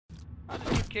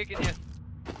kicking you.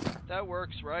 That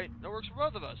works, right? That works for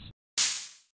both of us.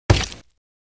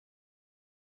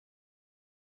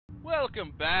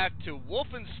 Welcome back to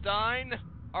Wolfenstein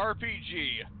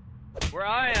RPG, where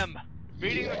I am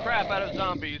beating the crap out of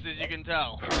zombies, as you can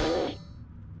tell.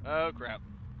 Oh, crap.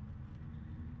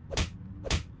 What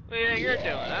do you think you're doing,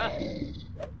 huh?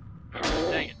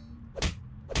 Dang it.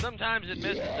 Sometimes it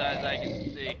misses, as I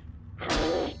can see.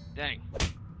 Dang.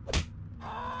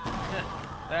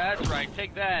 That's right,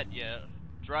 take that, you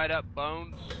dried up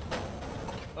bones.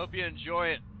 Hope you enjoy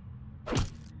it.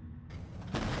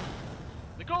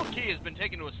 The gold key has been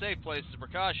taken to a safe place as a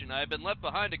precaution. I have been left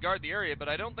behind to guard the area, but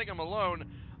I don't think I'm alone.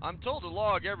 I'm told to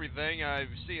log everything I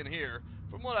see and hear.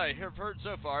 From what I have heard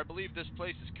so far, I believe this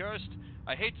place is cursed.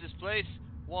 I hate this place.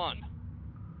 One.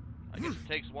 I guess it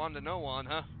takes one to know one,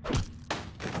 huh?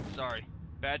 Sorry.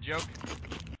 Bad joke?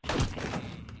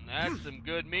 That's some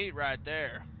good meat right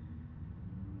there.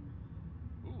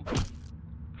 Ooh.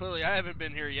 Clearly I haven't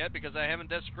been here yet because I haven't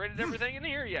desecrated everything in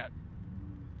here yet.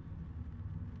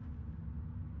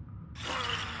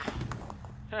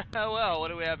 Well, what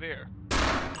do we have here?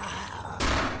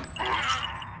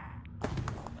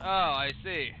 Oh, I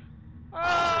see.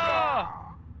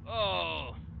 Oh!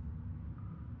 Oh!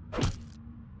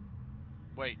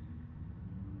 Wait.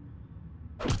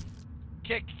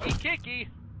 Kicky!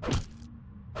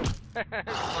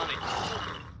 That's funny.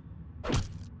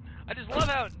 I just love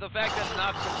how the fact that it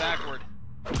knocks him backward.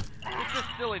 It's just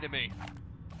silly to me.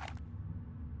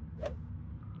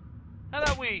 How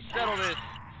about we settle this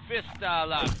fist a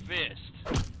la fist?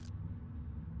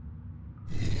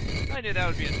 I knew that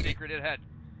would be a secret. It had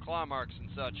claw marks and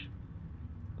such.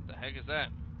 What the heck is that?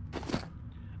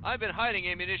 I've been hiding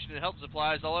ammunition and health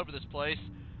supplies all over this place.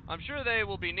 I'm sure they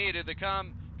will be needed. The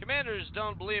commanders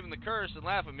don't believe in the curse and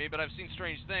laugh at me, but I've seen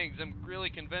strange things. I'm really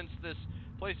convinced this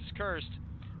place is cursed.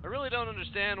 I really don't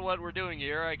understand what we're doing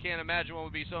here. I can't imagine what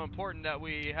would be so important that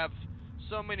we have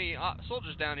so many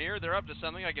soldiers down here. They're up to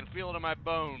something. I can feel it in my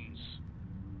bones.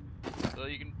 So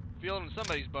you can feel it in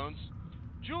somebody's bones.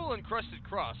 Jewel-encrusted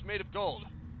cross made of gold.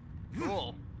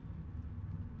 Cool.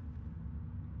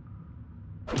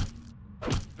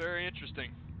 Very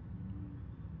interesting.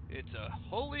 It's a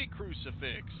holy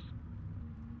crucifix.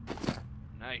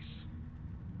 Nice.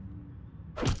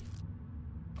 How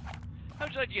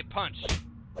would you like to get punched?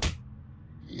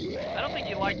 I don't think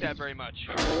you like that very much.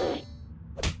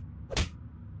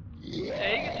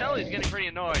 Yeah, you can tell he's getting pretty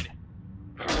annoyed.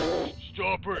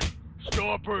 Stop it!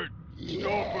 Stop it!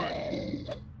 Stop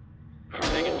it!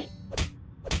 Dang it.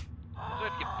 So I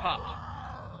have to get popped.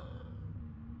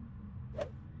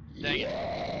 Dang it.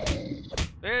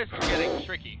 This is getting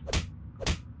tricky.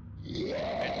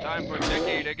 It's time for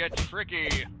Nicky to get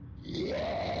tricky.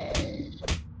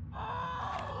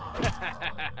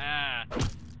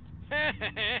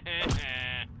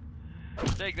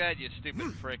 Take that, you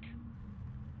stupid prick.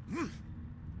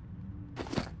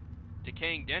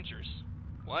 Decaying dentures.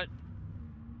 What?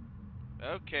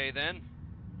 Okay, then.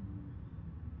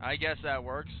 I guess that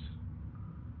works.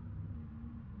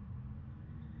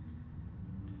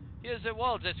 Here's the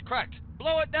walls, it's cracked.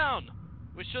 Blow it down!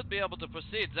 We should be able to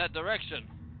proceed that direction.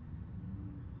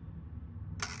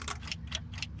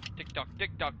 Tick-tock,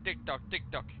 tick-tock, tick-tock,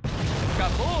 tick-tock.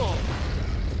 Kaboom!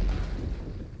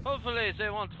 Hopefully they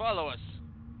won't follow us.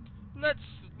 Let's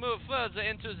move further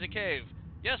into the cave.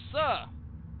 Yes, sir!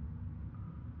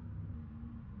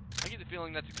 I get the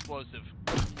feeling that's explosive.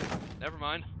 Never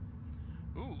mind.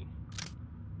 Ooh.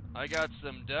 I got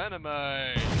some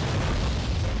dynamite.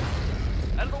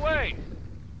 Out of the way!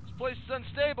 This place is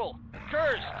unstable.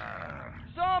 Cursed!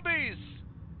 Zombies!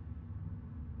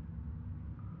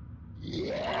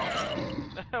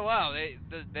 Wow,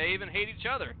 they even hate each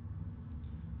other.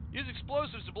 Use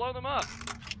explosives to blow them up.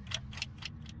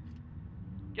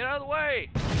 Get out of the way!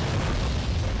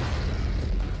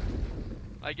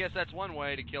 I guess that's one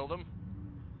way to kill them.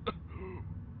 If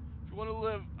you want to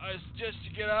live, I suggest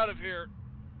you get out of here.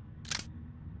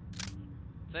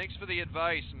 Thanks for the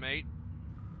advice, mate.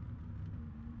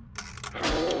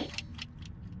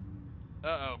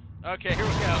 Uh-oh. Okay, here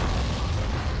we go.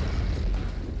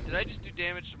 Did I just do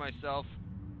damage to myself?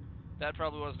 That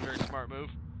probably wasn't a very smart move.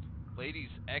 Ladies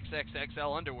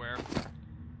XXXL underwear.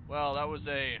 Well, that was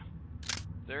a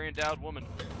very endowed woman,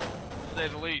 to say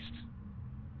the least.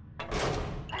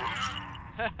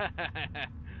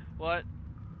 What?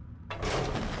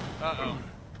 Uh-oh.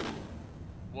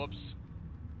 Whoops.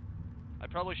 I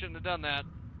probably shouldn't have done that.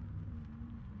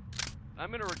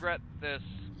 I'm gonna regret this.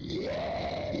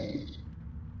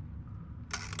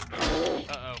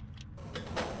 Uh-oh.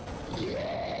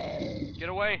 Get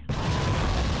away.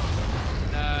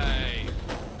 Nice.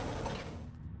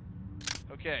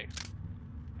 Okay.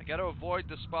 I gotta avoid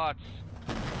the spots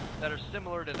that are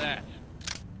similar to that.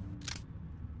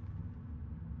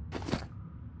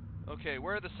 Okay,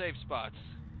 where are the safe spots?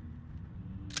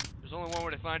 There's only one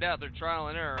way to find out. They're trial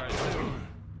and error, I assume.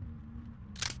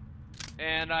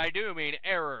 And I do mean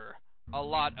error. A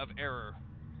lot of error.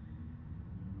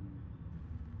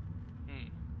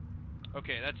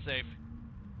 Okay, that's safe.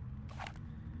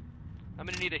 I'm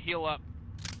gonna need to heal up.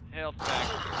 Health back.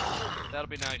 That'll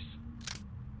be nice.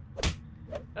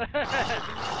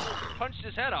 Punched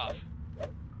his head off.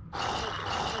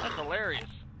 That's hilarious.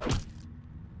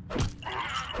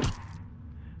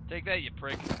 Take that, you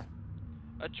prick.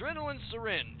 Adrenaline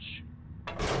syringe.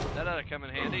 That ought to come in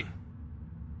handy.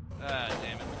 Ah,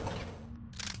 damn it.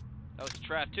 That was a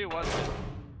trap too, wasn't it?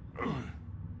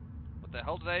 What the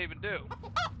hell did I even do?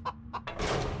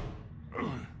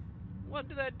 What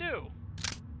did that do?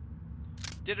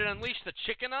 Did it unleash the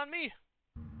chicken on me?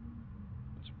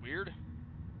 That's weird.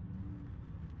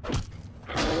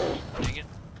 Dang it.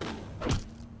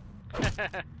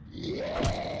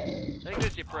 Take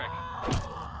this, you prick.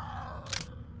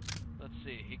 Let's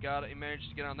see. He managed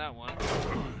to get on that one.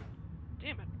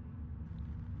 Damn it.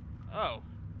 Oh.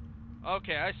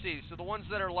 Okay, I see. So the ones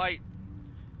that are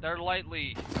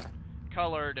lightly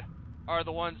colored are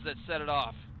the ones that set it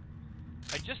off.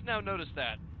 I just now noticed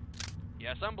that.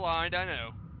 Yes, I'm blind, I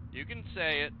know. You can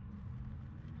say it.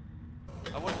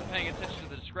 I wasn't paying attention to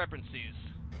the discrepancies.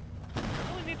 I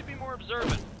really need to be more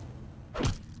observant.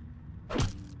 Take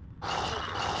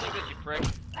this, you prick.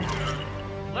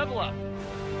 Level up.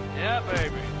 Yeah,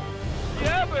 baby.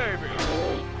 Yeah, baby.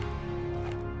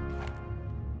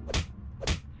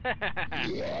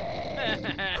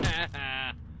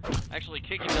 Actually,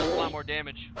 kicking does a lot more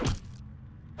damage.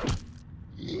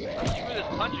 Screw this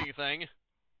punching thing.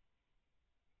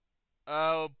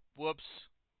 Oh, whoops.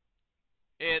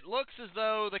 It looks as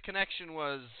though the connection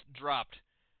was dropped.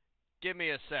 Give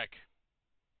me a sec.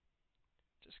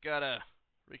 Just gotta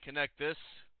reconnect this.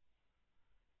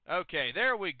 Okay,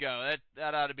 there we go.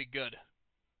 That ought to be good.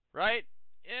 Right?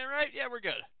 Yeah, right? Yeah, we're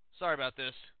good. Sorry about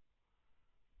this.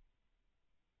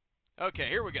 Okay,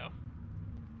 here we go.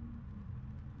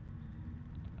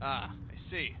 Ah,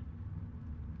 I see.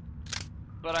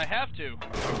 But I have to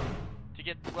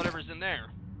get whatever's in there.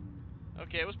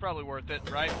 Okay, it was probably worth it,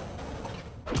 right?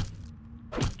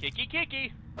 Kicky,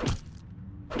 kicky.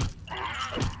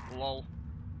 Lol.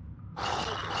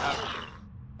 Ouch.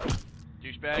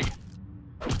 Douchebag.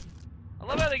 I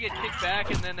love how they get kicked back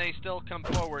and then they still come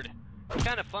forward. It's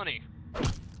kind of funny.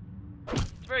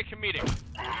 It's very comedic.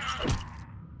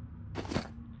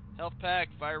 Health pack,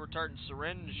 fire retardant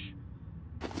syringe.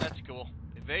 That's cool.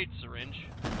 Evade syringe.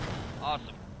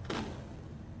 Awesome.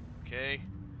 Okay.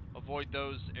 Avoid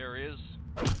those areas.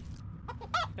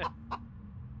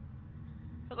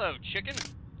 Hello, chicken.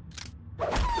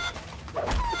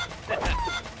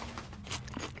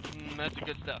 That's the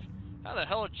good stuff.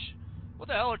 What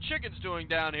the hell are chickens doing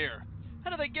down here? How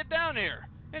do they get down here?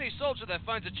 Any soldier that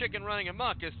finds a chicken running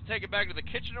amok is to take it back to the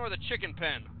kitchen or the chicken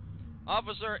pen.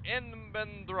 Officer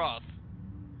Enbendroth.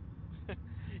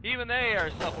 Even they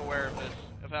are self-aware of this,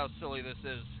 of how silly this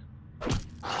is.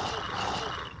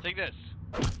 Take this.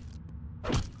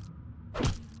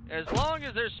 As long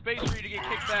as there's space for you to get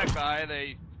kicked back by,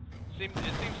 it seems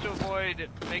to avoid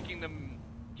making them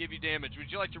give you damage. Would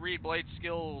you like to read Blade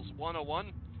Skills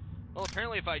 101? Well,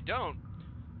 apparently if I don't,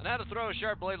 on how to throw a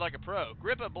sharp blade like a pro.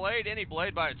 Grip a blade, any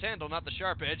blade, by its handle, not the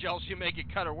sharp edge, else you make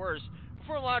it cut or worse.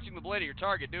 Before launching the blade at your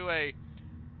target, do a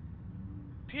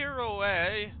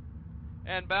pirouette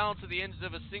and balance at the ends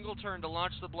of a single turn to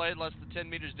launch the blade less than 10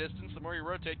 meters distance. The more you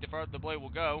rotate, the farther the blade will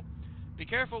go. Be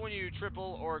careful when you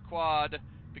triple or quad,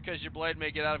 because your blade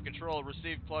may get out of control.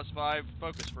 Receive +5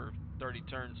 focus for 30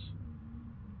 turns.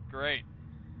 Great.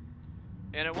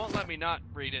 And it won't let me not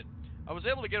read it. I was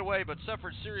able to get away, but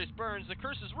suffered serious burns. The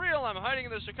curse is real. I'm hiding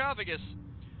in the sarcophagus.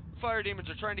 The fire demons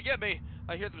are trying to get me.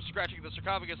 I hear them scratching at the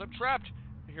sarcophagus. I'm trapped.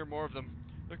 I hear more of them.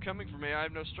 They're coming for me. I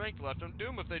have no strength left. I'm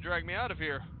doomed if they drag me out of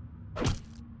here.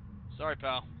 Sorry,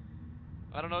 pal.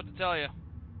 I don't know what to tell you.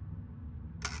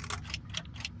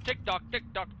 Tick-tock,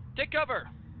 tick-tock. Take cover!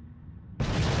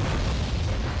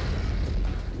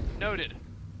 Noted.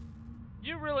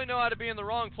 You really know how to be in the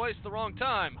wrong place at the wrong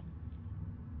time.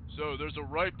 So, there's a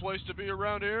right place to be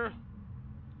around here?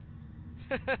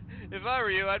 If I were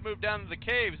you, I'd move down to the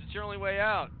caves. It's your only way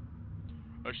out.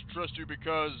 I should trust you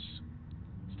because...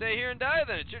 Stay here and die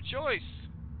then. It's your choice.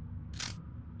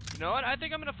 You know what? I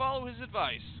think I'm going to follow his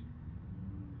advice.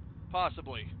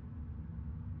 Possibly.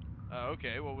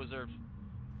 Okay, what was there?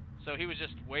 So he was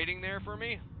just waiting there for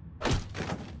me?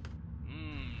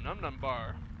 Num-num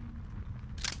bar.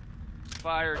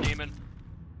 fire, demon.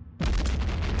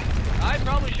 I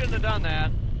probably shouldn't have done that.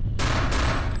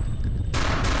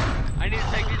 I need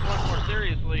to take these ones more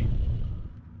seriously.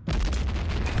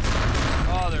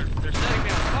 Oh, they're setting me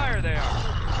on fire, they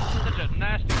are. Such a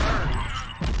nasty burn.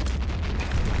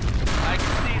 I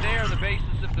can see they are the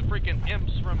basis of the freaking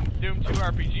imps from Doom 2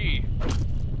 RPG.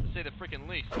 To say the freaking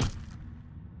least.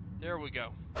 There we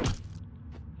go.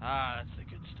 Ah, that's the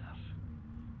good stuff.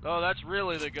 Oh, that's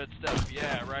really the good stuff.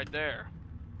 Yeah, right there.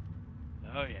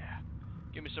 Oh, yeah.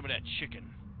 Give me some of that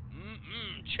chicken.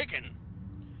 Chicken!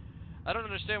 I don't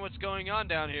understand what's going on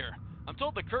down here. I'm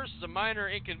told the curse is a minor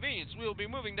inconvenience. We will be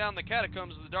moving down the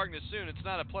catacombs of the darkness soon. It's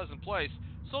not a pleasant place.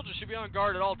 Soldiers should be on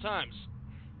guard at all times.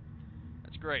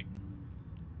 That's great.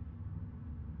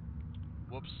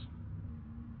 Whoops.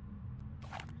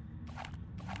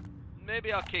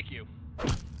 Maybe I'll kick you. Yeah,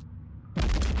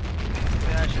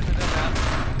 I shouldn't have done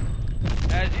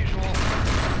that. As usual.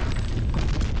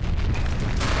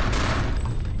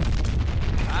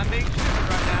 I'm being stupid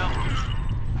right now.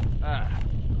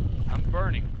 I'm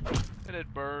burning. And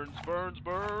it burns, burns,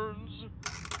 burns.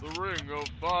 The ring of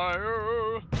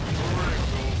fire. The ring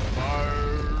of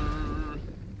fire.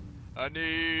 I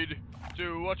need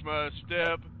to watch my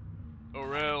step,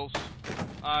 or else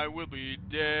I will be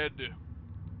dead.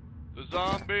 The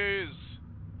zombies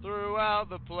throughout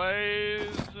the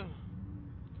place,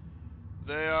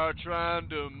 they are trying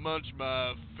to munch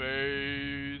my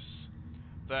face.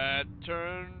 That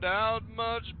turned out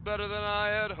much better than I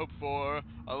had hoped for.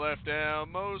 I left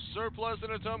ammo surplus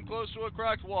in a tomb close to a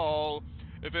cracked wall.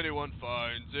 If anyone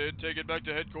finds it, take it back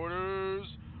to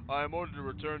headquarters. I am ordered to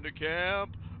return to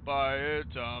camp by a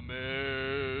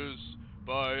Thomas.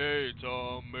 By a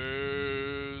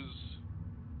Thomas.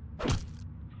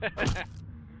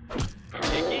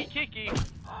 Kiki.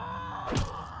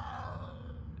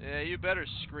 Yeah, you better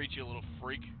screech, you little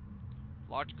freak.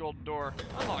 Locked golden door.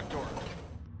 Unlocked door.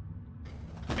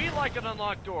 Be like an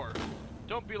unlocked door.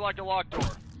 Don't be like a locked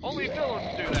door. Only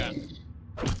villains do that.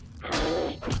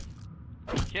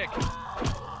 Kick.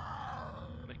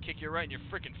 I'm gonna kick you right in your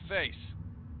freaking face.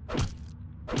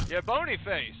 Your bony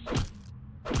face.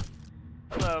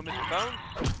 Hello, Mr.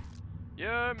 Bones.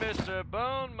 You're Mr.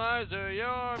 Bone Miser.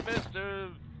 You're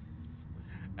Mr.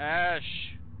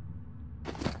 Ash.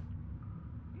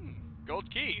 Gold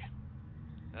key.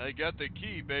 I got the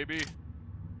key, baby.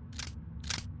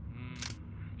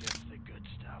 Just the good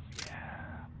stuff,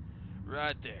 yeah.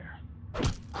 Right there.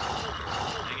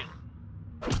 Dang it.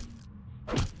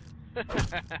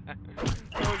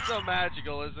 Oh, it's so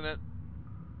magical, isn't it?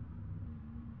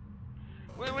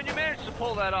 When you manage to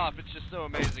pull that off, it's just so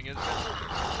amazing, isn't it?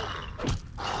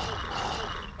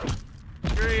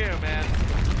 Screw you, man.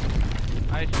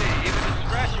 I see. Even just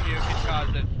scratching you can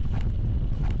cause it.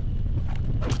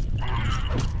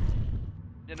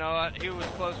 You know, he was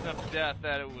close enough to death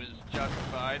that it was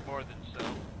justified, more than so.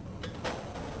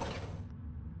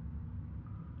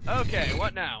 Okay,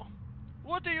 what now?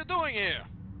 What are you doing here?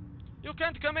 You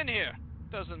can't come in here.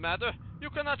 Doesn't matter. You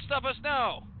cannot stop us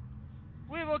now.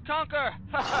 We will conquer.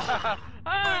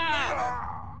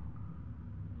 Ah!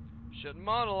 Shouldn't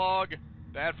monologue.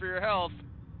 Bad for your health.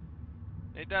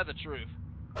 Ain't that the truth?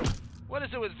 What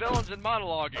is it with villains and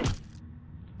monologuing?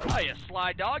 Oh, you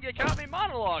sly dog, you caught me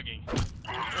monologuing.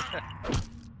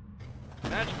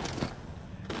 Magical.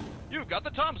 You've got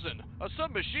the Thompson, a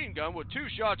submachine gun with 2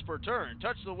 shots per turn.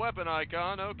 Touch the weapon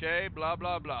icon, okay, blah,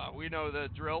 blah, blah. We know the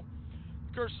drill.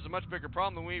 The curse is a much bigger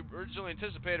problem than we originally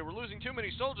anticipated. We're losing too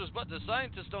many soldiers, but the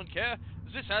scientists don't care.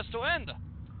 This has to end.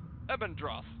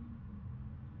 Ebendroth.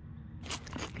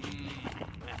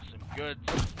 That's some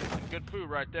good food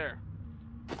right there.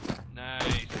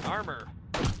 Nice. Armor.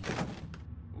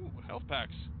 Ooh, health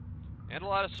packs. And a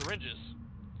lot of syringes.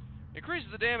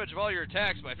 Increases the damage of all your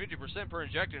attacks by 50% per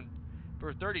injection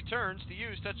per 30 turns. To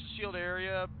use, touch the shield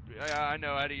area. I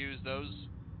know how to use those.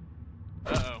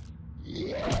 Uh-oh.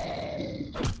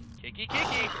 Kiki.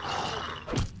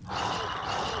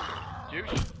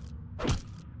 Douche.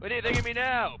 What do you think of me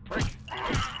now, prick?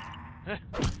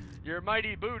 Your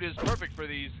mighty boot is perfect for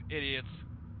these idiots.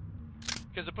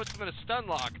 Because it puts them in a stun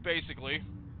lock, basically.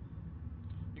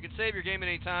 You can save your game at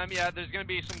any time. Yeah, there's going to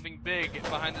be something big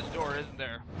behind this door, isn't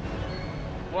there?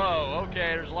 Whoa,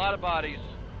 okay, there's a lot of bodies.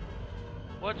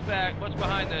 What's back? What's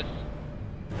behind this?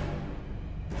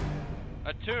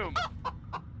 A tomb.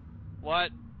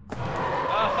 What?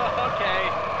 Oh, okay.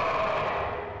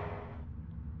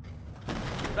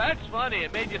 That's funny.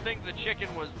 It made you think the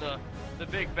chicken was the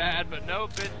big bad, but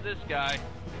nope, it's this guy.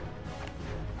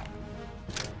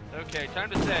 Okay,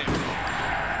 time to save.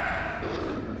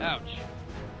 Ouch.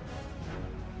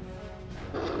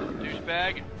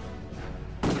 Douchebag.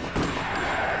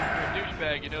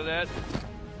 douchebag, you know that?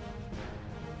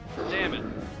 Damn it.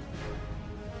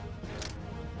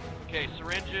 Okay,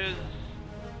 syringes,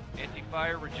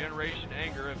 anti-fire, regeneration,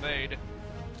 anger, evade.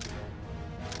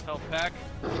 Health pack.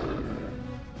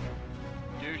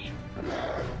 Douche.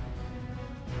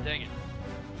 Dang it.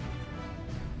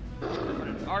 What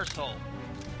an arsehole.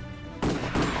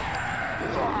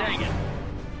 Dang it.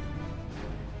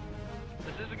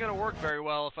 This isn't gonna work very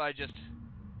well if I just...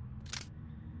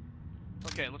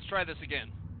 Okay, let's try this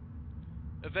again.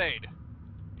 Evade.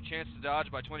 Your chance to dodge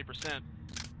by 20%.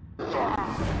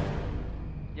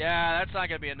 Yeah, that's not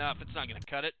gonna be enough. It's not gonna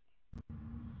cut it.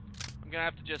 I'm gonna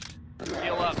have to just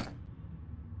heal up.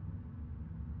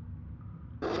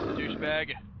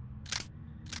 Douchebag.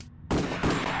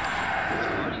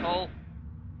 Arsehole.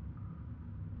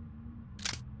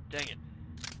 Dang it.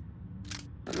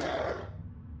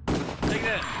 Take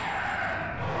this.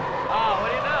 Oh, what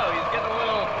do you know? He's getting a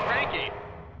little cranky.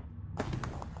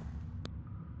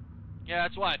 Yeah,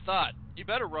 that's why I thought. You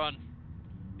better run.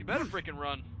 You better freaking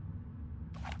run.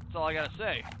 That's all I gotta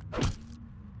say.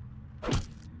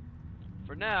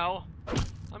 For now,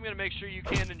 I'm gonna make sure you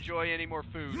can't enjoy any more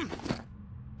food.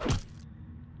 I'm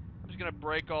just gonna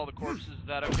break all the corpses. Is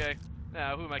that okay?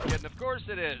 Now, who am I kidding? Of course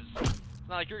it is. It's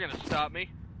not like you're gonna stop me.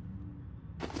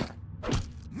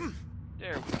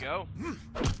 There we go.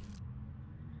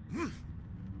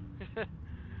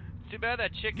 Too bad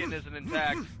that chicken isn't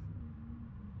intact.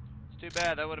 It's too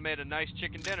bad. That would have made a nice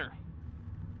chicken dinner.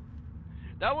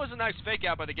 That was a nice fake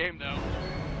out by the game, though.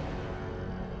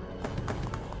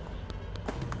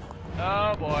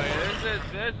 Oh boy, this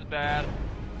is bad.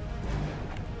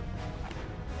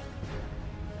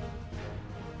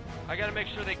 I gotta make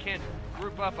sure they can't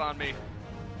group up on me.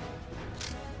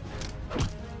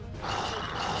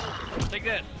 Take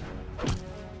this.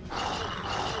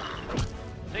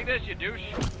 Take this, you douche.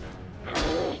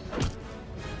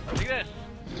 Take this.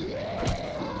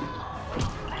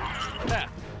 Yeah.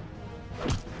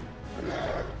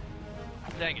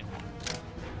 Dang it.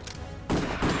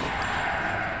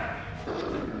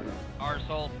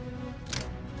 Arsehole.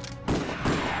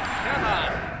 Come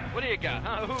on. What do you got?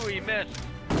 Huh? Ooh, he missed.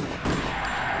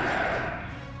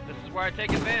 This is where I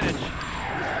take advantage.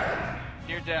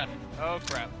 Near death. Oh,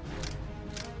 crap.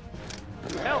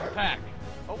 Health pack.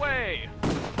 Away.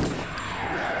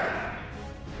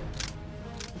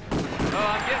 Oh,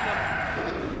 I'm getting them.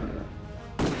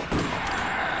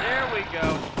 There we go.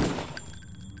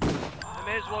 I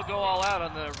may as well go all out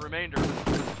on the remainder.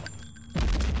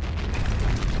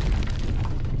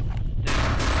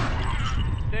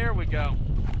 There we go.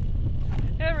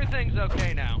 Everything's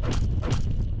okay now.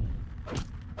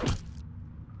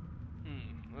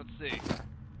 Let's see.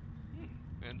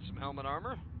 And some helmet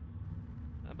armor.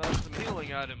 How about some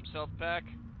healing items? Health pack.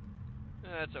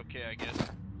 That's okay, I guess.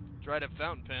 Dried up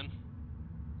fountain pen.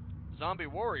 Zombie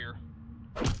warrior.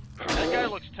 That guy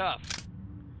looks tough.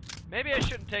 Maybe I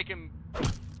shouldn't take him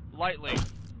lightly.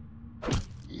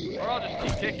 Or I'll just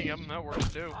keep kicking him. That works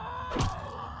too.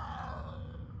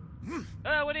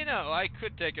 What do you know? I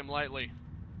could take him lightly.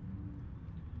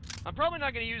 I'm probably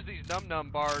not going to use these num-num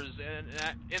bars in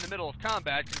the middle of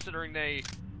combat, considering they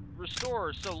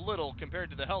restore so little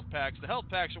compared to the health packs. The health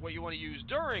packs are what you want to use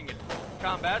during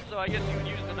combat, so I guess you would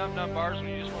use the num-num bars when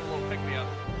you just want a little pick-me-up.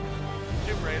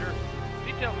 Tomb Raider.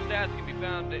 Detailed stats can be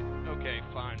found... Okay,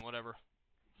 fine, whatever.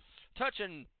 Touch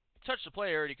the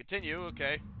play area to continue.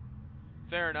 Okay.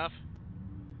 Fair enough.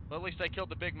 Well, at least I killed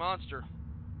the big monster.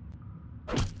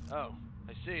 Oh,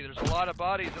 I see. There's a lot of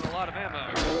bodies and a lot of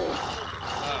ammo.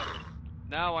 Oh,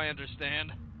 now I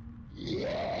understand.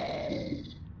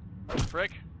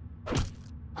 Prick.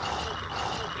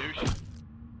 Douche.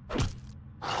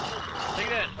 Take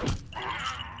this.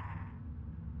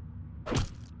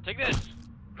 Take this.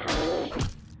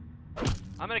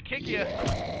 I'm gonna kick you.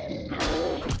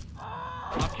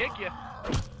 I'll kick you.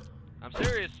 I'm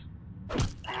serious. You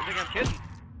think I'm kidding?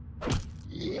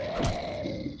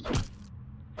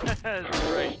 That's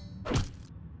great.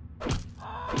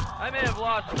 I may have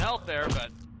lost some health there, but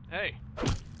hey,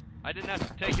 I didn't have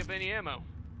to take up any ammo.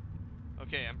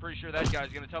 Okay, I'm pretty sure that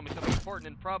guy's going to tell me something important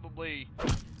and probably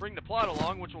bring the plot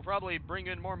along, which will probably bring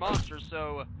in more monsters,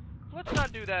 so let's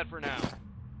not do that for now.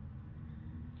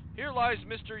 Here lies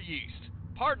Mr. Yeast.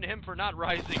 Pardon him for not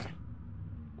rising.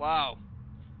 Wow.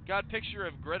 Got picture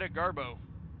of Greta Garbo.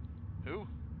 Who?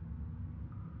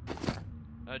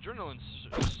 Adrenaline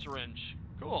syringe.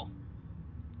 Cool.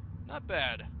 Not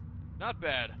bad. Not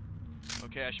bad.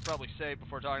 Okay, I should probably save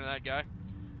before talking to that guy.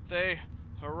 They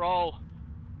are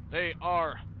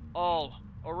all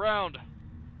around.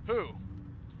 Who?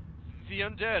 The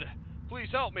undead.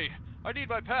 Please help me. I need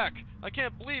my pack. I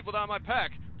can't leave without my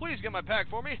pack. Please get my pack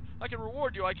for me. I can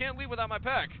reward you. I can't leave without my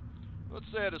pack. Let's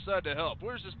say I decide to help.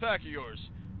 Where's this pack of yours?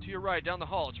 To your right, down the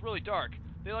hall. It's really dark.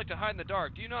 They like to hide in the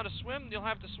dark. Do you know how to swim? You'll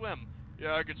have to swim.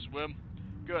 Yeah, I can swim.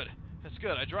 Good. That's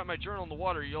good. I dropped my journal in the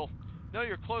water. You'll know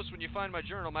you're close when you find my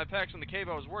journal. My pack's in the cave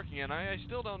I was working in. I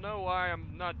still don't know why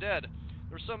I'm not dead.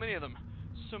 There's so many of them.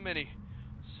 So many.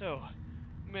 So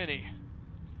many.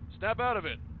 Snap out of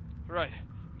it. Right.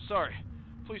 I'm sorry.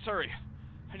 Please hurry.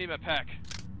 I need my pack.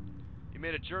 You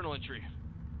made a journal entry.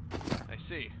 I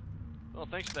see. Well,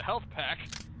 thanks to the health pack.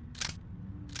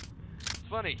 It's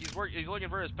funny. He's looking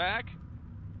for his pack.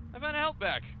 I found a health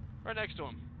pack right next to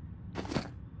him.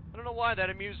 I don't know why that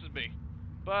amuses me,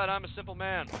 but I'm a simple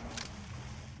man.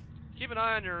 Keep an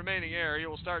eye on your remaining air. You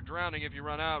will start drowning if you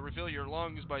run out. Refill your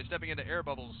lungs by stepping into air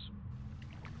bubbles.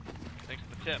 Thanks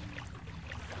for the tip.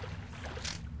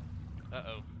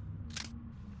 Uh-oh.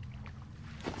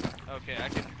 Okay, I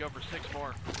can go for 6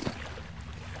 more.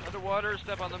 Underwater,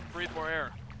 step on them, breathe more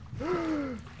air.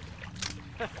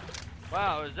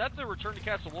 Wow, is that the Return to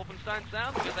Castle Wolfenstein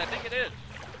sound? Because I think it is.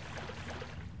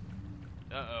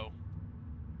 Uh-oh.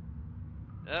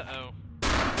 Uh-oh.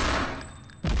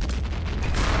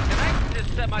 Can I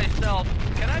just set myself...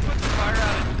 Can I put the fire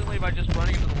out instantly by just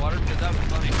running into the water? Because that was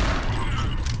funny.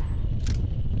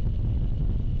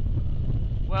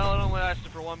 Well, it only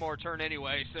lasted for 1 more turn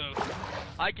anyway, so...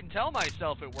 I can tell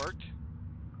myself it worked.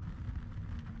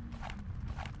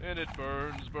 And it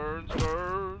burns, burns,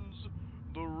 burns.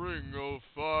 The ring of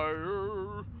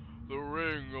fire. The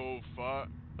ring of fire.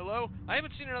 Hello? I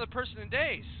haven't seen another person in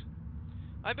days.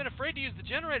 I've been afraid to use the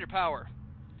generator power.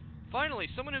 Finally,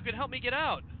 someone who can help me get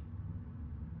out.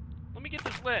 Let me get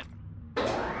this lit.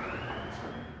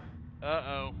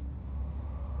 Uh-oh.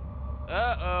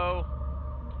 Uh-oh.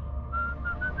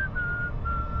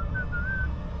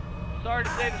 Sorry to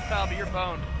say this, pal, but you're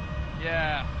boned.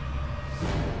 Yeah.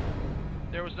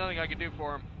 There was nothing I could do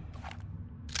for him.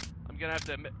 I'm gonna have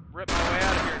to rip my way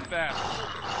out of here fast.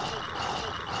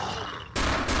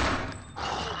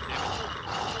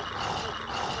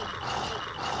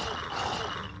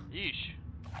 Yeesh.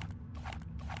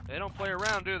 They don't play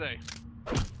around, do they?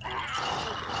 Damn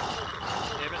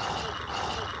it.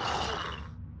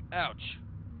 Ouch.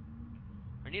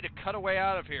 I need to cut a way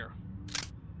out of here.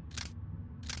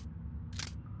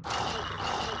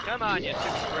 Come on, you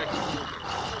stupid prick.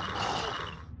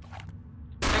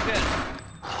 Take this.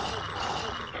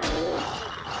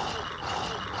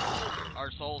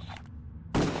 Arseholes.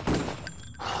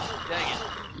 Dang it.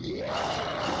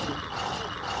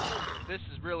 This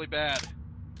is really bad.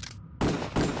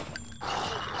 Douche.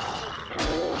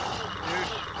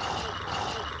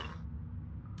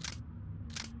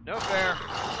 No fair.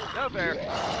 No fair.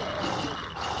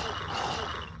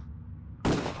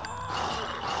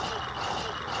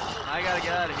 I gotta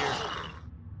get out of here.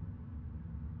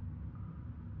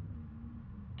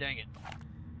 Dang it.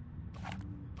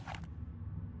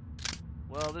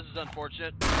 Well, this is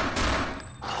unfortunate.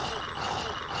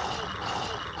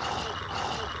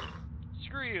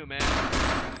 Screw you, man.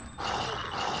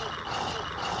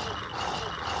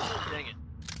 Dang it.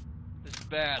 This is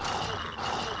bad.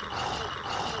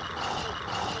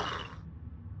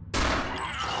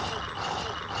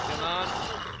 Come on.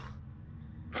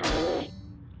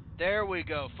 There we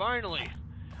go. Finally,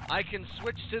 I can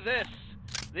switch to this.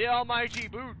 The almighty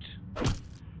boot.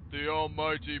 The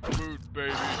almighty boot,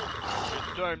 baby.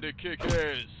 It's time to kick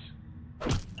ass.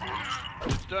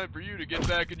 It's time for you to get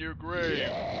back in your grave.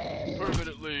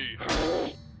 Permanently.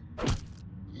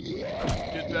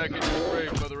 Get back in your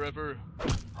grave, mother effer.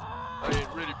 I ain't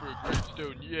ready for a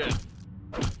gravestone yet.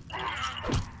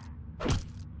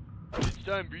 It's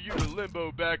time for you to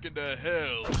limbo back into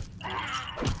hell.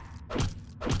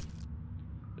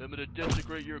 I'm gonna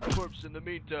desecrate your corpse in the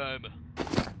meantime.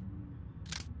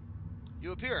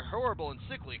 You appear horrible and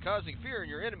sickly, causing fear in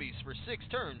your enemies for 6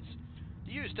 turns.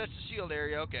 To use, touch the shield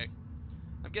area. Okay.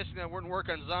 I'm guessing that wouldn't work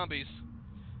on zombies.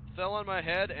 Fell on my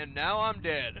head, and now I'm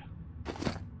dead.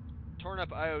 Torn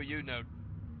up IOU note.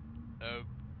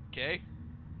 Okay.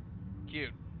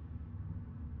 Cute.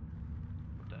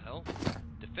 What the hell?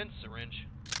 Defense syringe.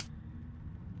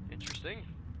 Interesting.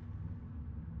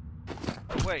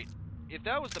 Wait. If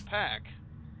that was the pack,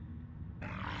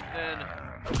 then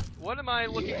what am I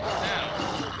looking for now?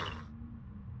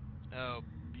 Oh,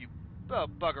 you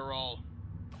bugger all.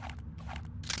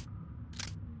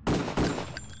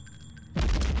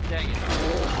 Dang it.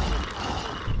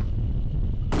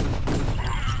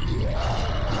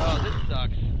 Oh, this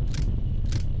sucks.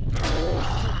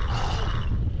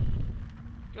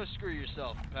 Go screw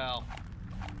yourself, pal.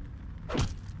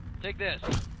 Take this.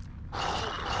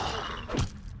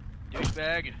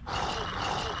 Douchebag.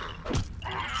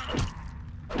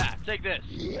 Ah, take this.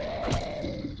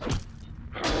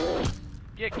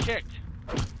 Get kicked.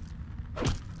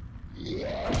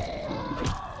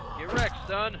 Get wrecked,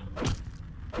 son.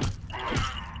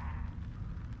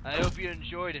 I hope you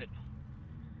enjoyed it.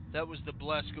 That was the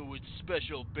Blazkowicz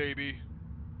special, baby.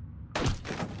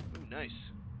 Ooh, nice.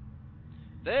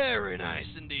 Very nice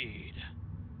indeed.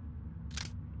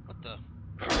 What the?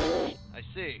 I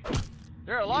see.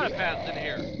 There are a lot of paths in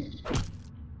here.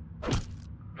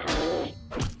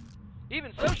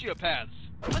 Even sociopaths.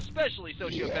 Especially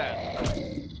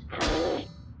sociopaths.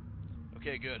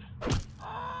 Okay, good.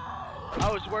 I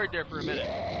was worried there for a minute.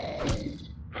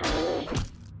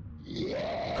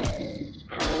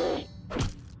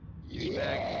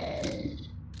 Douchebag.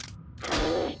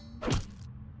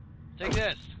 Take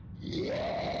this.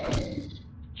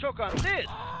 Choke on this.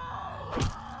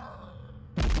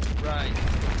 Right.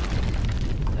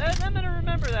 I'm gonna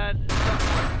remember that at some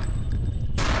point.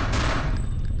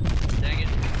 Dang it.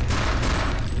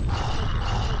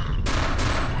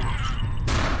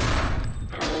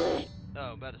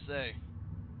 Oh, about to say.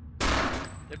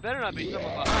 There better not be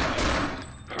someone behind me.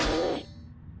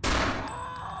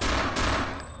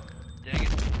 Dang it.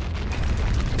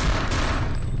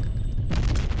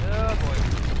 Oh boy.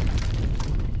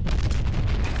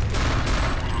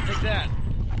 Take that.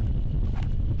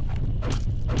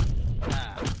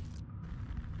 Ah.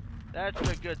 That's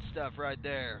the good stuff right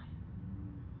there.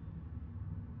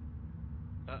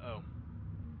 Uh-oh.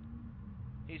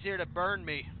 He's here to burn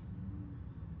me.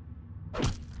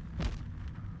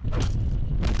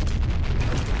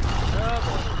 Oh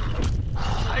boy.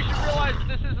 I should realize that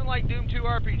this isn't like Doom 2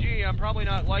 RPG. I'm probably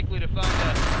not likely to find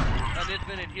an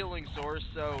infinite healing source,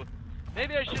 so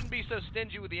maybe I shouldn't be so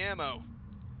stingy with the ammo.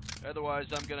 Otherwise,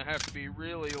 I'm gonna have to be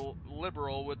really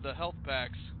liberal with the health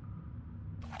packs.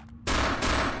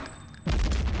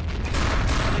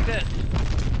 Like this.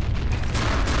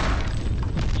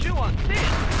 Chew on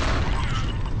this!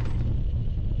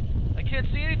 I can't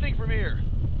see anything from here.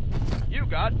 You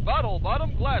got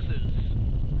bottle-bottom glasses.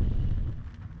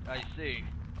 I see.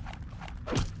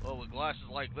 Well, with glasses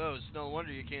like those, no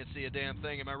wonder you can't see a damn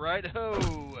thing, am I right?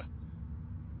 Oh!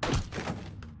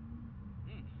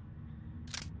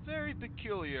 Very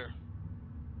peculiar.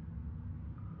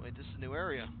 Wait, this is a new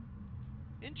area.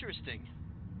 Interesting.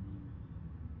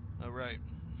 Oh, right.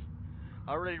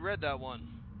 I already read that one.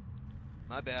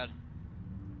 My bad.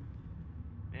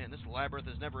 Man, this labyrinth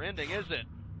is never ending, is it?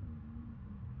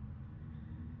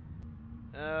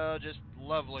 Oh, just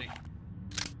lovely.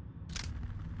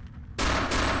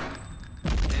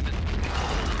 Damn it.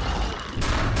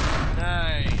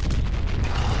 Nice.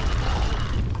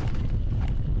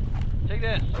 Take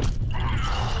this.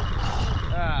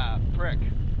 Ah, prick.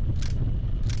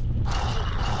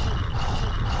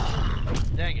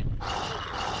 Dang it.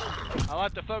 I'll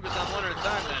have to focus on one at a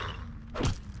time then.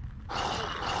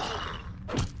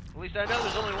 At least I know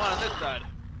there's only one on this side.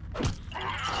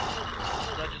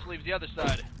 So that just leaves the other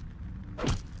side.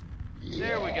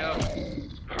 There we go.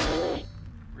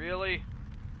 Really?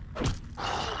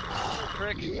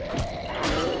 Prick.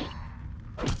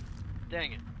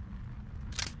 Dang it.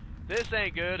 This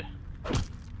ain't good.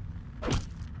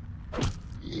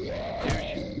 Douche.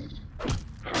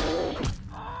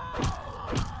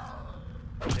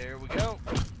 There we go.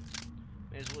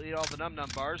 May as well eat all the num-num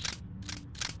bars.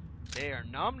 They are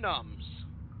num-nums.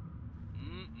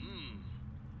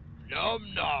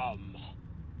 Num-num.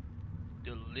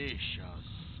 Delicious.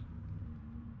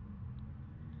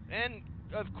 And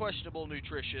of questionable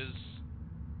nutrition.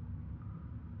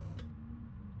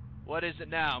 What is it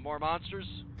now? More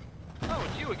monsters? Oh,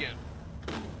 it's you again.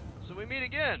 So we meet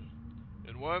again.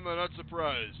 And why am I not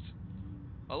surprised?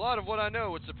 A lot of what I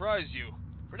know would surprise you.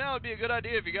 For now, it'd be a good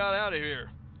idea if you got out of here.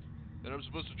 Then I'm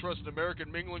supposed to trust an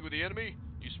American mingling with the enemy?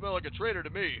 You smell like a traitor to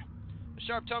me. A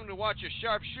sharp tongue to watch your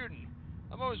sharp shooting.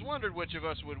 I've always wondered which of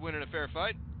us would win in a fair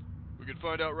fight. We can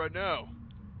find out right now.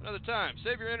 Another time.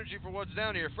 Save your energy for what's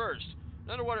down here first.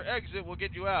 An underwater exit will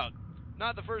get you out.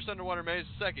 Not the first underwater maze,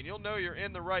 the second. You'll know you're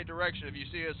in the right direction if you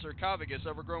see a sarcophagus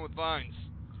overgrown with vines.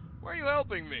 Why are you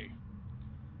helping me?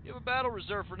 You have a battle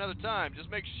reserved for another time.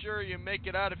 Just make sure you make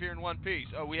it out of here in one piece.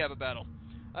 Oh, we have a battle.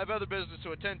 I have other business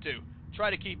to attend to. Try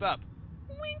to keep up.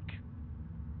 Wink.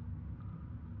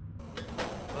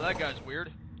 Well, that guy's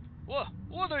weird.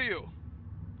 What are you?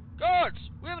 Guards!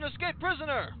 We have an escaped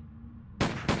prisoner!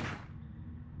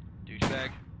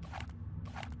 Douchebag.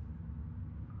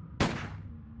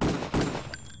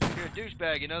 You're a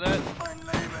douchebag, you know that? I'm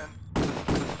leaving.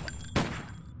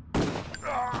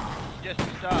 Just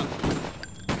stop.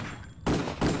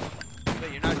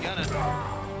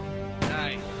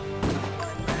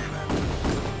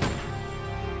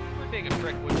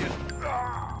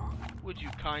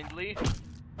 kindly.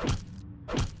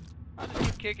 I'll just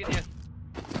keep kicking you.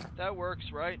 That works,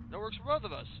 right? That works for both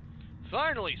of us.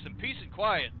 Finally, some peace and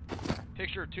quiet.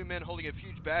 Picture of two men holding a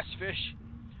huge bass fish.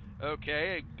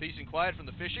 Okay, peace and quiet from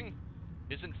the fishing.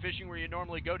 Isn't fishing where you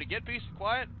normally go to get peace and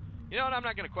quiet? You know what? I'm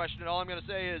not going to question it. All I'm going to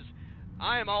say is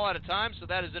I am all out of time, so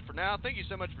that is it for now. Thank you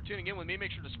so much for tuning in with me.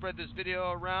 Make sure to spread this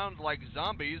video around like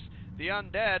zombies, the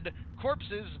undead,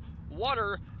 corpses,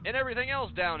 water, and everything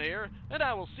else down here. And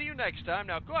I will see you next time.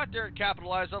 Now go out there and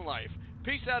capitalize on life.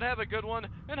 Peace out, have a good one,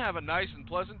 and have a nice and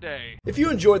pleasant day. If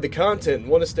you enjoyed the content and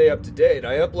want to stay up to date,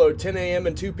 I upload 10 a.m.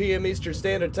 and 2 p.m. Eastern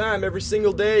Standard Time every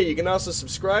single day. You can also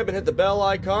subscribe and hit the bell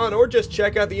icon, or just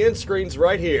check out the end screens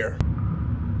right here.